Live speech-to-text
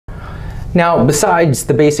Now, besides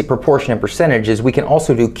the basic proportion and percentages, we can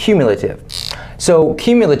also do cumulative. So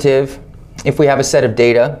cumulative, if we have a set of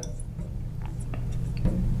data,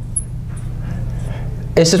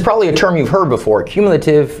 this is probably a term you've heard before,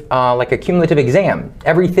 cumulative, like a cumulative exam.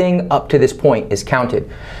 Everything up to this point is counted.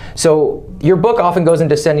 So your book often goes in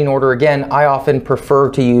descending order. Again, I often prefer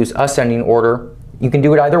to use ascending order. You can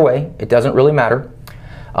do it either way. It doesn't really matter.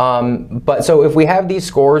 But so if we have these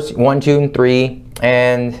scores, 1, 2, and 3,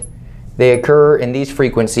 and they occur in these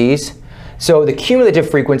frequencies. So the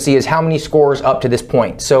cumulative frequency is how many scores up to this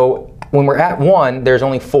point. So when we're at 1, there's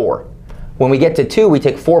only 4. When we get to 2, we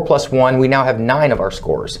take 4 plus 1, we now have 9 of our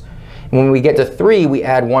scores. And when we get to 3, we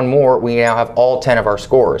add 1 more, we now have all 10 of our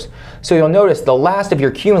scores. So you'll notice the last of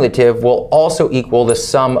your cumulative will also equal the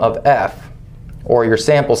sum of f, or your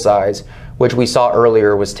sample size, which we saw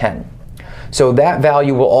earlier was 10. So that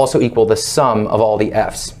value will also equal the sum of all the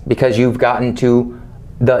f's, because you've gotten to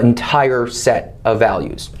the entire set of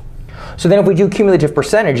values. So then if we do cumulative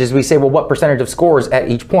percentages, we say, well, what percentage of scores at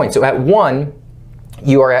each point? So at 1,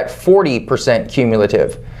 you are at 40%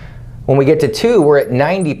 cumulative. When we get to 2, we're at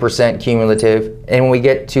 90% cumulative. And when we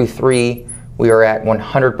get to 3, we are at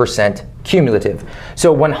 100% cumulative.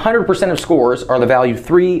 So 100% of scores are the value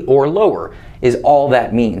 3 or lower is all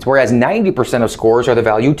that means. Whereas 90% of scores are the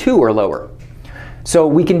value 2 or lower. So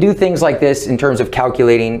we can do things like this in terms of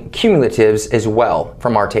calculating cumulatives as well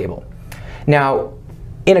from our table. Now,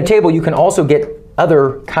 in a table, you can also get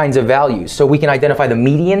other kinds of values. So we can identify the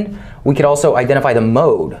median. We could also identify the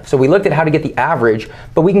mode. So we looked at how to get the average,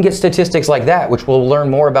 but we can get statistics like that, which we'll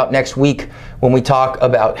learn more about next week when we talk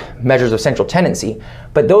about measures of central tendency.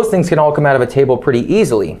 But those things can all come out of a table pretty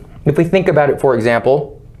easily. If we think about it, for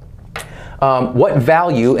example, what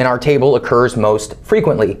value in our table occurs most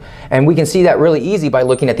frequently? And we can see that really easy by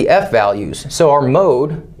looking at the F values. So our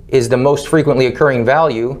mode is the most frequently occurring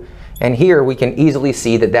value, and here we can easily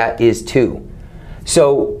see that that is 2.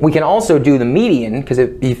 So we can also do the median, because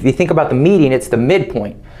if you think about the median, it's the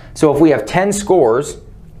midpoint. So if we have 10 scores,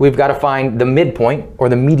 we've got to find the midpoint, or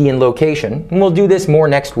the median location. And we'll do this more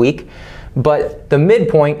next week. But the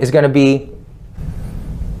midpoint is going to be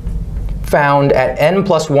found at n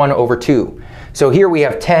plus 1 over 2. So here we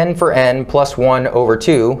have 10 for n plus 1 over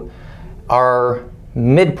 2. Our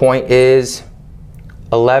midpoint is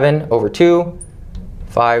 11 over 2,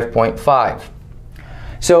 5.5.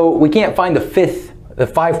 So we can't find the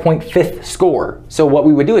 5.5th score. So what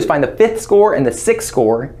we would do is find the 5th score and the 6th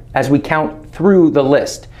score as we count through the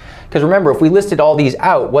list. Because remember, if we listed all these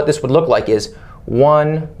out, what this would look like is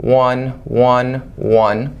 1, 1, 1,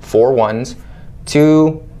 1, 4 ones,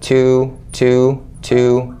 2, 2, 2,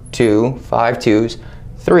 2, 2, 5 twos,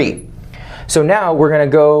 3. So now we're going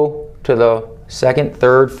to go to the 2nd,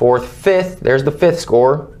 3rd, 4th, 5th. There's the 5th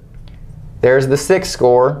score. There's the 6th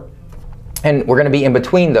score. And we're going to be in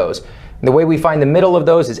between those. And the way we find the middle of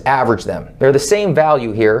those is average them. They're the same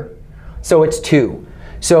value here, so it's 2.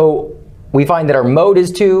 So we find that our mode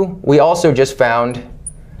is 2. We also just found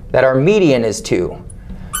that our median is 2.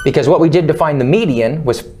 Because what we did to find the median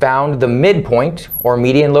was found the midpoint, or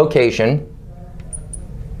median location,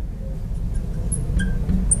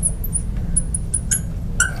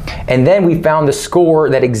 and then we found the score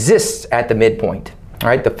that exists at the midpoint, all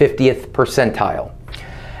right, the 50th percentile.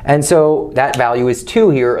 And so that value is 2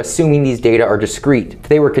 here, assuming these data are discrete. If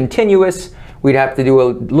they were continuous, we'd have to do a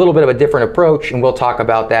little bit of a different approach, and we'll talk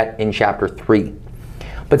about that in chapter 3.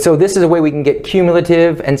 But so this is a way we can get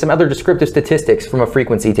cumulative and some other descriptive statistics from a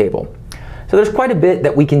frequency table. So there's quite a bit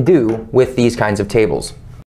that we can do with these kinds of tables.